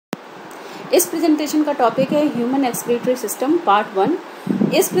इस प्रेजेंटेशन का टॉपिक है ह्यूमन एक्सक्रीटरी सिस्टम पार्ट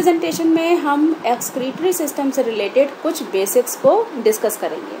 1। इस प्रेजेंटेशन में हम एक्सक्रीटरी सिस्टम से रिलेटेड कुछ बेसिक्स को डिस्कस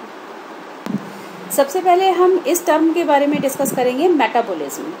करेंगे। सबसे पहले हम इस टर्म के बारे में डिस्कस करेंगे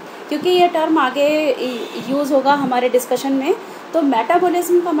मेटाबॉलिज्म, क्योंकि यह टर्म आगे यूज़ होगा हमारे डिस्कशन में। तो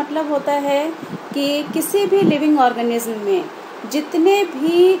मेटाबॉलिज्म का मतलब होता है कि किसी भी लिविंग ऑर्गेनिज्म में जितने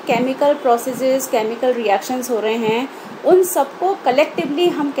भी केमिकल प्रोसेसेस, केमिकल रिएक्शंस हो रहे हैं, उन सबको कलेक्टिवली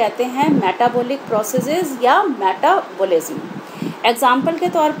हम कहते हैं मेटाबॉलिक प्रोसेसेस या मेटाबॉलिज्म। एग्जाम्पल के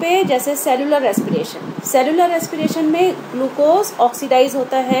तौर पे जैसे सेलुलर रेस्पिरेशन में ग्लूकोज ऑक्सीडाइज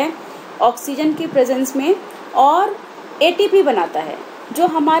होता है ऑक्सीजन की प्रेजेंस में और एटीपी बनाता है। जो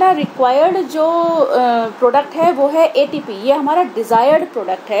हमारा रिक्वायर्ड जो प्रोडक्ट है वो है एटीपी, ये हमारा डिज़ायर्ड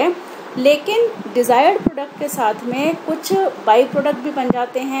प्रोडक्ट है। लेकिन डिज़ायर्ड प्रोडक्ट के साथ में कुछ बाई प्रोडक्ट भी बन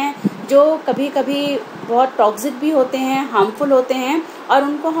जाते हैं जो कभी कभी बहुत टॉक्सिक भी होते हैं, हार्मफुल होते हैं, और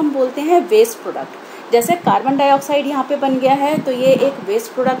उनको हम बोलते हैं वेस्ट प्रोडक्ट। जैसे कार्बन डाइऑक्साइड यहाँ पे बन गया है, तो ये एक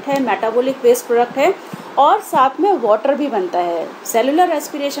वेस्ट प्रोडक्ट है, मेटाबॉलिक वेस्ट प्रोडक्ट है। और साथ में वाटर भी बनता है। सेलुलर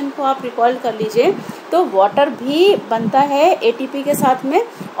रेस्पिरेशन को आप रिकॉल कर लीजिए तो वाटर भी बनता है एटीपी के साथ में,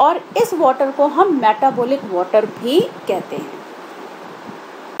 और इस वाटर को हम मेटाबॉलिक वाटर भी कहते हैं।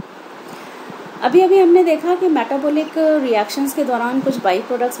 अभी हमने देखा कि मेटाबॉलिक रिएक्शंस के दौरान कुछ बाई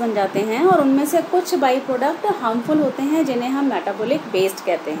प्रोडक्ट्स बन जाते हैं और उनमें से कुछ बाई प्रोडक्ट हार्मफुल होते हैं जिन्हें हम मेटाबॉलिक वेस्ट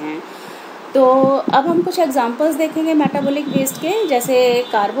कहते हैं। तो अब हम कुछ एग्जांपल्स देखेंगे मेटाबॉलिक वेस्ट के। जैसे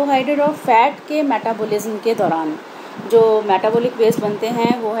कार्बोहाइड्रेट और फैट के मेटाबॉलिज्म के दौरान जो मेटाबॉलिक वेस्ट बनते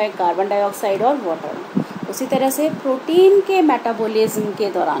हैं वो है कार्बन डाइऑक्साइड और वाटर। उसी तरह से प्रोटीन के मेटाबॉलिज्म के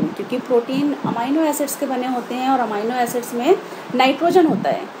दौरान, क्योंकि प्रोटीन अमाइनो एसिड्स के बने होते हैं और अमाइनो एसिड्स में नाइट्रोजन होता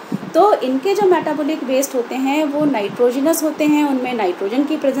है, तो इनके जो मेटाबॉलिक वेस्ट होते हैं वो नाइट्रोजनस होते हैं, उनमें नाइट्रोजन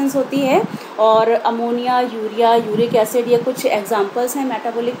की प्रेजेंस होती है। और अमोनिया, यूरिया, यूरिक एसिड, ये कुछ एग्जांपल्स हैं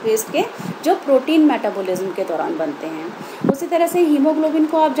मेटाबॉलिक वेस्ट के जो प्रोटीन मेटाबॉलिज्म के दौरान बनते हैं। उसी तरह से हीमोग्लोबिन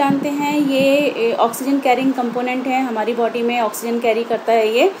को आप जानते हैं, ये ऑक्सीजन कैरिंग कंपोनेंट है, हमारी बॉडी में ऑक्सीजन कैरी करता है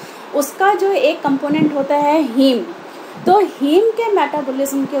ये। उसका जो एक कंपोनेंट होता है हीम, तो हीम के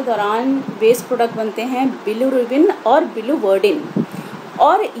मेटाबॉलिज्म के दौरान वेस्ट प्रोडक्ट बनते हैं बिलिरुबिन और बिलिवर्डिन,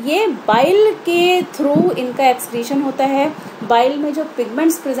 और ये बाइल के थ्रू इनका एक्सक्रीशन होता है। बाइल में जो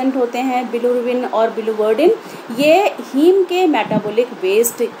पिगमेंट्स प्रेजेंट होते हैं बिलिरुबिन और बिलिवर्डिन, ये हीम के मेटाबॉलिक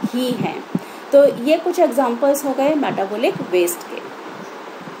वेस्ट ही हैं। तो ये कुछ एग्जांपल्स हो गए मेटाबॉलिक वेस्ट के।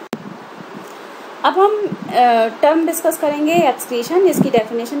 अब हम टर्म डिस्कस करेंगे एक्सक्रीशन, इसकी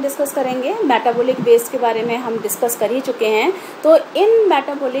डेफिनेशन डिस्कस करेंगे। मेटाबॉलिक वेस्ट के बारे में हम डिस्कस कर ही चुके हैं। तो इन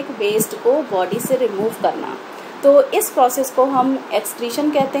मेटाबॉलिक वेस्ट को बॉडी से रिमूव करना, तो इस प्रोसेस को हम एक्सक्रीशन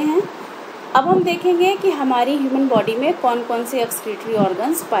कहते हैं। अब हम देखेंगे कि हमारी ह्यूमन बॉडी में कौन कौन से एक्सक्रीटरी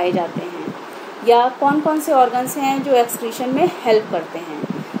ऑर्गन्स पाए जाते हैं या कौन कौन से ऑर्गन्स हैं जो एक्सक्रीशन में हेल्प करते हैं।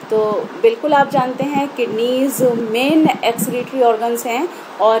 तो बिल्कुल आप जानते हैं किडनीज मेन एक्सक्रीटरी ऑर्गन्स हैं,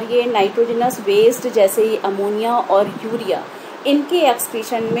 और ये नाइट्रोजनस वेस्ट जैसे ये अमोनिया और यूरिया इनके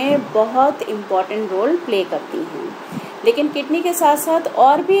एक्सक्रीशन में बहुत इम्पॉर्टेंट रोल प्ले करती हैं। लेकिन किडनी के साथ साथ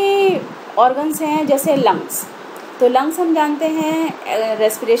और भी ऑर्गन्स हैं जैसे लंग्स। तो लंग्स हम जानते हैं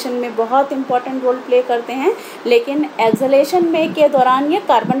रेस्पिरेशन में बहुत इंपॉर्टेंट रोल प्ले करते हैं, लेकिन एक्सहेलेशन में के दौरान ये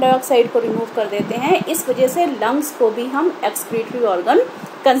कार्बन डाइऑक्साइड को रिमूव कर देते हैं। इस वजह से लंग्स को भी हम एक्सक्रीटरी ऑर्गन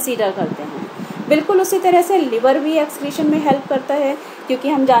कंसीडर करते हैं। बिल्कुल उसी तरह से लिवर भी एक्सक्रीशन में हेल्प करता है, क्योंकि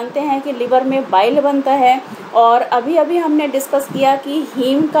हम जानते हैं कि लिवर में बाइल बनता है। और अभी हमने डिस्कस किया कि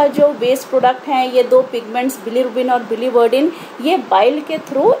हीम का जो वेस्ट प्रोडक्ट हैं, ये दो पिगमेंट्स बिलिरुबिन और बिलिवर्डिन, ये बाइल के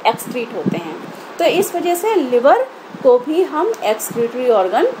थ्रू एक्सक्रीट होते हैं। तो इस वजह से लिवर को भी हम एक्सक्रीटरी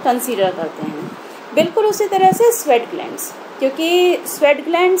ऑर्गन कंसीडर करते हैं। बिल्कुल उसी तरह से स्वेट ग्लैंड्स, क्योंकि स्वेट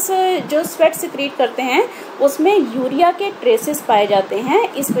ग्लैंड्स जो स्वेट सिक्रीट करते हैं उसमें यूरिया के ट्रेसेस पाए जाते हैं।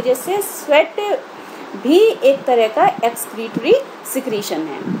 इस वजह से स्वेट भी एक तरह का एक्सक्रीटरी सिक्रीशन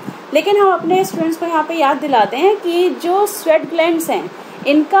है। लेकिन हम अपने स्टूडेंट्स को यहाँ पे याद दिला दें कि जो स्वेट ग्लैंड्स हैं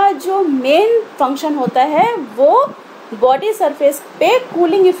इनका जो मेन फंक्शन होता है वो बॉडी सरफेस पे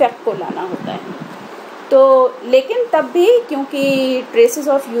कूलिंग इफेक्ट को लाना होता है। तो लेकिन तब भी क्योंकि ट्रेसेस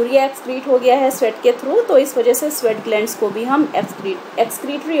ऑफ यूरिया एक्सक्रीट हो गया है स्वेट के थ्रू, तो इस वजह से स्वेट ग्लैंड्स को भी हम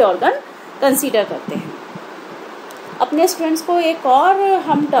एक्सक्रीटरी ऑर्गन कंसीडर करते हैं। अपने स्टूडेंट्स को एक और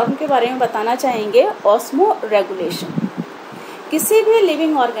हम टर्म के बारे में बताना चाहेंगे, ऑस्मो रेगुलेशन। किसी भी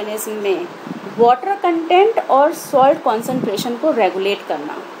लिविंग ऑर्गेनिज्म में वाटर कंटेंट और सॉल्ट कॉन्सेंट्रेशन को रेगुलेट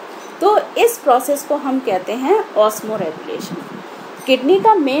करना, तो इस प्रोसेस को हम कहते हैं ऑस्मो रेगुलेशन। किडनी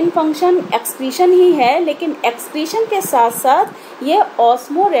का मेन फंक्शन एक्सक्रीशन ही है, लेकिन एक्सक्रीशन के साथ साथ ये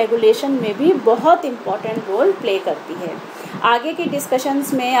ऑस्मो रेगुलेशन में भी बहुत इम्पॉर्टेंट रोल प्ले करती है। आगे के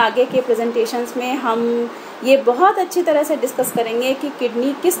डिस्कशंस में, आगे के प्रेजेंटेशंस में हम ये बहुत अच्छी तरह से डिस्कस करेंगे कि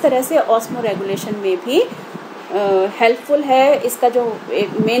किडनी किस तरह से ऑस्मो रेगुलेशन में भी हेल्पफुल है। इसका जो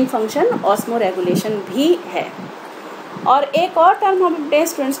एक मेन फंक्शन ऑस्मो रेगुलेशन भी है। और एक और टर्म हम अपने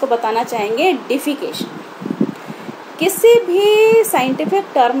स्टूडेंट्स को बताना चाहेंगे, डिफिकेशन। किसी भी साइंटिफिक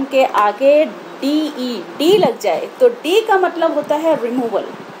टर्म के आगे डी लग जाए तो डी का मतलब होता है रिमूवल।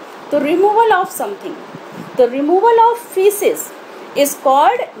 तो रिमूवल ऑफ समथिंग, तो removal of faeces is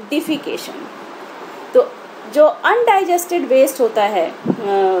called defecation. तो जो अनडाइजेस्टेड वेस्ट होता है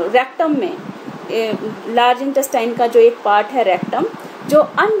रेक्टम में, लार्ज इंटेस्टाइन का जो एक पार्ट है रेक्टम, जो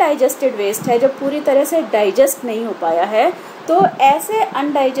अनडाइजेस्टेड वेस्ट है, जो पूरी तरह से डाइजेस्ट नहीं हो पाया है, तो ऐसे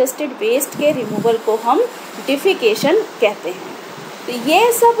अनडाइजेस्टेड वेस्ट के रिमूवल को हम डिफिकेशन कहते हैं। तो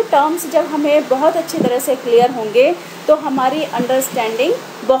ये सब टर्म्स जब हमें बहुत अच्छी तरह से क्लियर होंगे तो हमारी अंडरस्टैंडिंग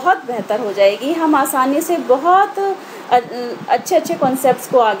बहुत बेहतर हो जाएगी। हम आसानी से बहुत अच्छे अच्छे कॉन्सेप्ट्स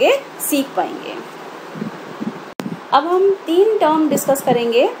को आगे सीख पाएंगे। अब हम 3 टर्म डिस्कस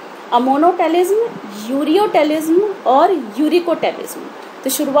करेंगे, अमोनोटेलिज्म, यूरियोटेलिज्म और यूरिकोटेलिज्म। तो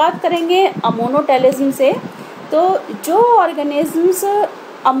शुरुआत करेंगे अमोनोटेलिज्म से। तो जो ऑर्गेनिजम्स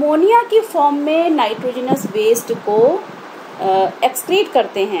अमोनिया की फॉर्म में नाइट्रोजनस वेस्ट को एक्सक्रीट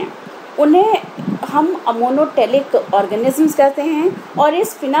करते हैं उन्हें हम अमोनोटेलिक ऑर्गेनिजम्स कहते हैं, और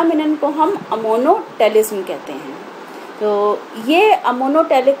इस फिनोमेनन को हम अमोनोटेलिज्म कहते हैं। तो ये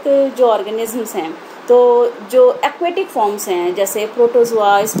अमोनोटेलिक जो ऑर्गेनिजम्स हैं, तो जो एक्वेटिक फॉर्म्स हैं जैसे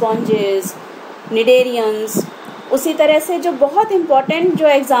प्रोटोजोआ, स्पॉन्जेस, निडेरियंस, उसी तरह से जो बहुत इम्पॉर्टेंट जो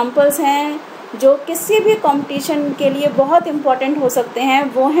एग्जांपल्स हैं जो किसी भी कंपटीशन के लिए बहुत इम्पॉर्टेंट हो सकते हैं,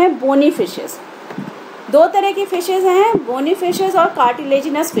 वो हैं बोनी फिशेस। 2 तरह की फिशेस हैं, बोनी फिशेस और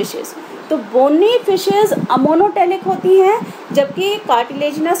कार्टिलेजिनस फिशेस। तो बोनी फिशेस अमोनोटेलिक होती हैं, जबकि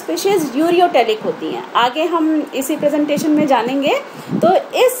कार्टिलेजिनस फिशेस यूरियोटेलिक होती हैं। आगे हम इसी प्रेजेंटेशन में जानेंगे। तो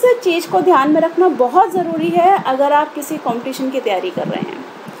इस चीज़ को ध्यान में रखना बहुत ज़रूरी है अगर आप किसी कंपटीशन की तैयारी कर रहे हैं।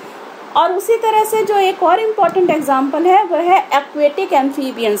 और उसी तरह से जो एक और इम्पॉर्टेंट एग्जाम्पल है वह है एक्वेटिक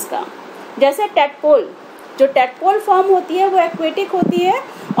एम्फीबियंस का, जैसे टेडपोल। जो टेडपोल फॉर्म होती है वो एक्वेटिक होती है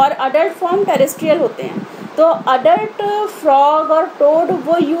और अडल्ट फॉर्म टेरेस्ट्रियल होते हैं। तो अडल्ट फ्रॉग और टोड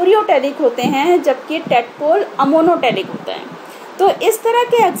वो यूरियोटेलिक होते हैं, जबकि टेडपोल अमोनोटेलिक होता है। तो इस तरह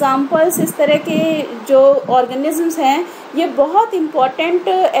के एग्जाम्पल्स, इस तरह के जो ऑर्गेनिजम्स हैं, ये बहुत इम्पॉर्टेंट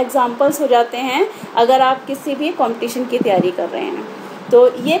एग्जाम्पल्स हो जाते हैं अगर आप किसी भी कंपटीशन की तैयारी कर रहे हैं। तो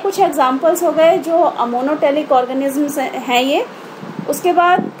ये कुछ एग्जाम्पल्स हो गए जो अमोनोटेलिक ऑर्गेनिजम्स हैं ये। उसके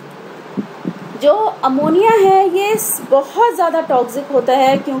बाद जो अमोनिया है ये बहुत ज़्यादा टॉक्सिक होता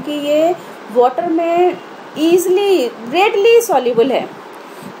है, क्योंकि ये वाटर में ईजिली रेडली सॉल्युबल है।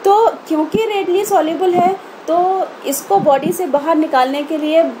 तो क्योंकि रेडली सॉल्युबल है तो इसको बॉडी से बाहर निकालने के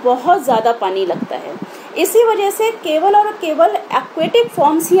लिए बहुत ज़्यादा पानी लगता है। इसी वजह से केवल और केवल एक्वेटिक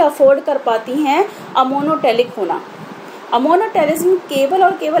फॉर्म्स ही अफोर्ड कर पाती हैं अमोनोटेलिक होना। अमोनोटेलिज्म केवल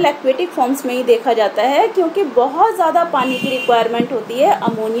और केवल एक्वेटिक फॉर्म्स में ही देखा जाता है, क्योंकि बहुत ज़्यादा पानी की रिक्वायरमेंट होती है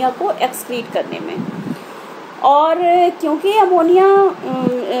अमोनिया को एक्सक्रीट करने में। और क्योंकि अमोनिया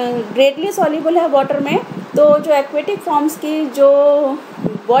रेडली सॉल्युबल है वाटर में, तो जो एक्वेटिक फॉर्म्स की जो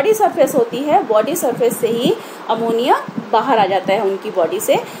बॉडी सरफेस होती है, बॉडी सरफेस से ही अमोनिया बाहर आ जाता है उनकी बॉडी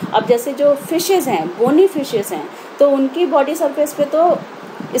से। अब जैसे जो फिशेस हैं, बोनी फिशेस हैं, तो उनकी बॉडी सरफेस पे तो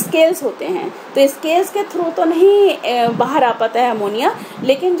स्केल्स होते हैं, तो स्केल्स के थ्रू तो नहीं बाहर आ पाता है अमोनिया,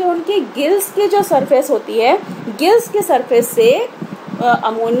 लेकिन जो उनकी गिल्स की जो सरफेस होती है, गिल्स के सरफेस से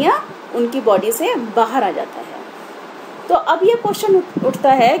अमोनिया उनकी बॉडी से बाहर आ जाता है। तो अब ये क्वेश्चन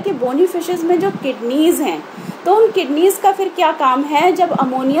उठता है कि बोनी फिशेस में जो किडनीज हैं, तो उन किडनीज का फिर क्या काम है जब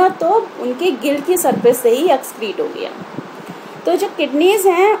अमोनिया तो उनकी गिल की सरफेस से ही एक्सक्रीट हो गया। तो जो किडनीज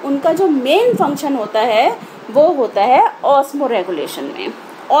हैं उनका जो मेन फंक्शन होता है वो होता है ऑस्मो रेगुलेशन में।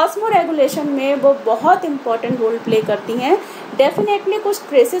 ऑस्मो रेगुलेशन में वो बहुत इंपॉर्टेंट रोल प्ले करती हैं। डेफिनेटली कुछ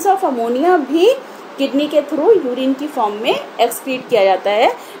ट्रेसेस ऑफ अमोनिया भी किडनी के थ्रू यूरिन की फॉर्म में एक्सक्रीट किया जाता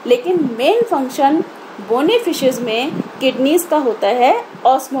है, लेकिन मेन फंक्शन बोनी फिशेस में किडनीज का होता है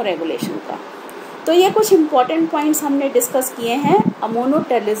ऑस्मो रेगुलेशन का। तो ये कुछ इंपॉर्टेंट पॉइंट्स हमने डिस्कस किए हैं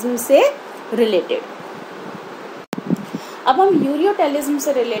अमोनोटेलिज्म से रिलेटेड। अब हम यूरियोटेलिज्म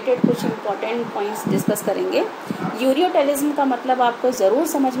से रिलेटेड कुछ इंपॉर्टेंट पॉइंट्स डिस्कस करेंगे। यूरियोटेलिज्म का मतलब आपको ज़रूर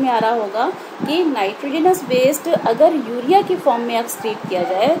समझ में आ रहा होगा कि नाइट्रोजनस वेस्ट अगर यूरिया की फॉर्म में एक्सक्रीट किया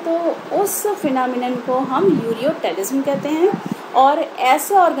जाए तो उस फिनोमिनन को हम यूरियोटेलिज्म कहते हैं, और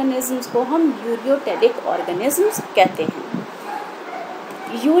ऐसे ऑर्गेनिजम्स को हम यूरियोटेलिक ऑर्गेनिजम्स कहते हैं।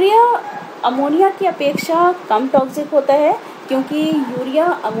 यूरिया अमोनिया की अपेक्षा कम टॉक्सिक होता है, क्योंकि यूरिया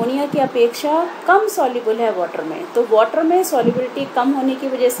अमोनिया की अपेक्षा कम सॉल्युबल है वाटर में। तो वाटर में सॉल्युबिलिटी कम होने की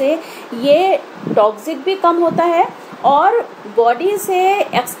वजह से ये टॉक्सिक भी कम होता है और बॉडी से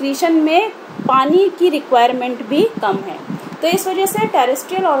एक्सक्रीशन में पानी की रिक्वायरमेंट भी कम है। तो इस वजह से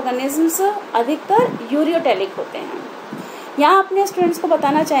टेरेस्ट्रियल ऑर्गेनिजम्स अधिकतर यूरियोटेलिक होते हैं। यहाँ अपने स्टूडेंट्स को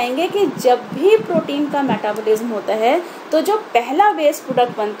बताना चाहेंगे कि जब भी प्रोटीन का मेटाबॉलिज्म होता है तो जो पहला वेस्ट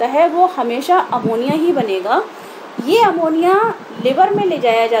प्रोडक्ट बनता है वो हमेशा अमोनिया ही बनेगा। ये अमोनिया लिवर में ले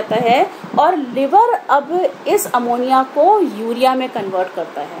जाया जाता है और लिवर अब इस अमोनिया को यूरिया में कन्वर्ट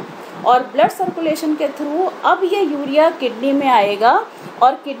करता है और ब्लड सर्कुलेशन के थ्रू अब ये यूरिया किडनी में आएगा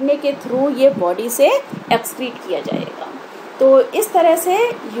और किडनी के थ्रू ये बॉडी से एक्सक्रीट किया जाएगा। तो इस तरह से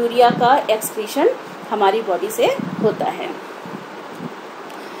यूरिया का एक्सक्रीशन हमारी बॉडी से होता है।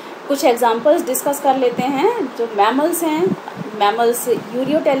 कुछ एग्जांपल्स डिस्कस कर लेते हैं। जो मैमल्स हैं, मैमल्स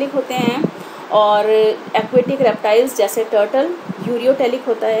यूरियोटेलिक होते हैं और एक्वेटिक रेप्टाइल्स जैसे टर्टल यूरियोटेलिक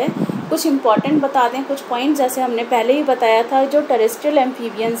होता है। कुछ इंपॉर्टेंट बता दें कुछ पॉइंट, जैसे हमने पहले ही बताया था जो टेरेस्ट्रियल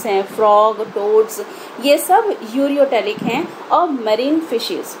एम्फीबियंस हैं, फ्रॉग, टोड्स, ये सब यूरियोटेलिक हैं। और मरीन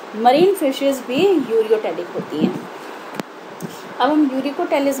फिशेस भी यूरियोटेलिक होती हैं। अब हम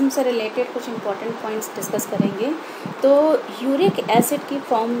यूरिकोटेलिज्म से रिलेटेड कुछ इंपॉर्टेंट पॉइंट्स डिस्कस करेंगे। तो यूरिक एसिड की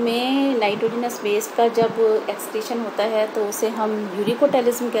फॉर्म में नाइट्रोजनस वेस्ट का जब एक्सक्रीशन होता है तो उसे हम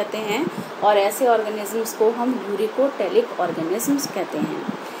यूरिकोटेलिज्म कहते हैं और ऐसे ऑर्गेनिजम्स को हम यूरिकोटेलिक ऑर्गेनिजम्स कहते हैं।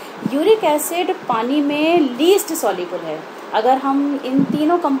 यूरिक एसिड पानी में लीस्ट सॉल्युबल है। अगर हम इन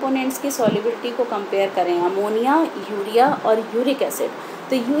तीनों कंपोनेंट्स की सॉल्युबिलिटी को कंपेयर करें, अमोनिया, यूरिया और यूरिक एसिड,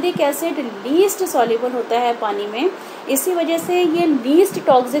 तो यूरिक एसिड लीस्ट सॉल्युबल होता है पानी में। इसी वजह से ये लीस्ट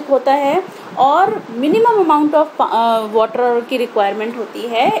टॉक्सिक होता है और मिनिमम अमाउंट ऑफ वाटर की रिक्वायरमेंट होती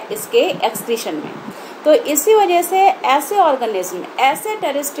है इसके एक्सक्रीशन में। तो इसी वजह से ऐसे ऑर्गेनिज्म, ऐसे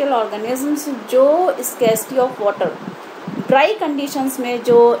टेरेस्ट्रियल ऑर्गेनिजम्स जो scarcity of water, dry conditions में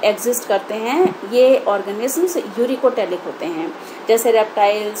जो एग्जिस्ट करते हैं, ये ऑर्गेनिजम्स यूरिकोटेलिक होते हैं। जैसे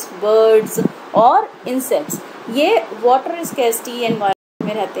रेप्टाइल्स, बर्ड्स और इंसेक्ट्स, ये वाटर स्कैर्सिटी एनवायरनमेंट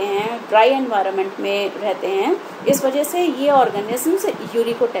में रहते हैं, ड्राई एनवायरनमेंट में रहते हैं। इस वजह से ये ऑर्गेनिजम्स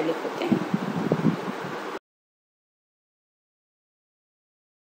यूरिकोटेलिक होते हैं।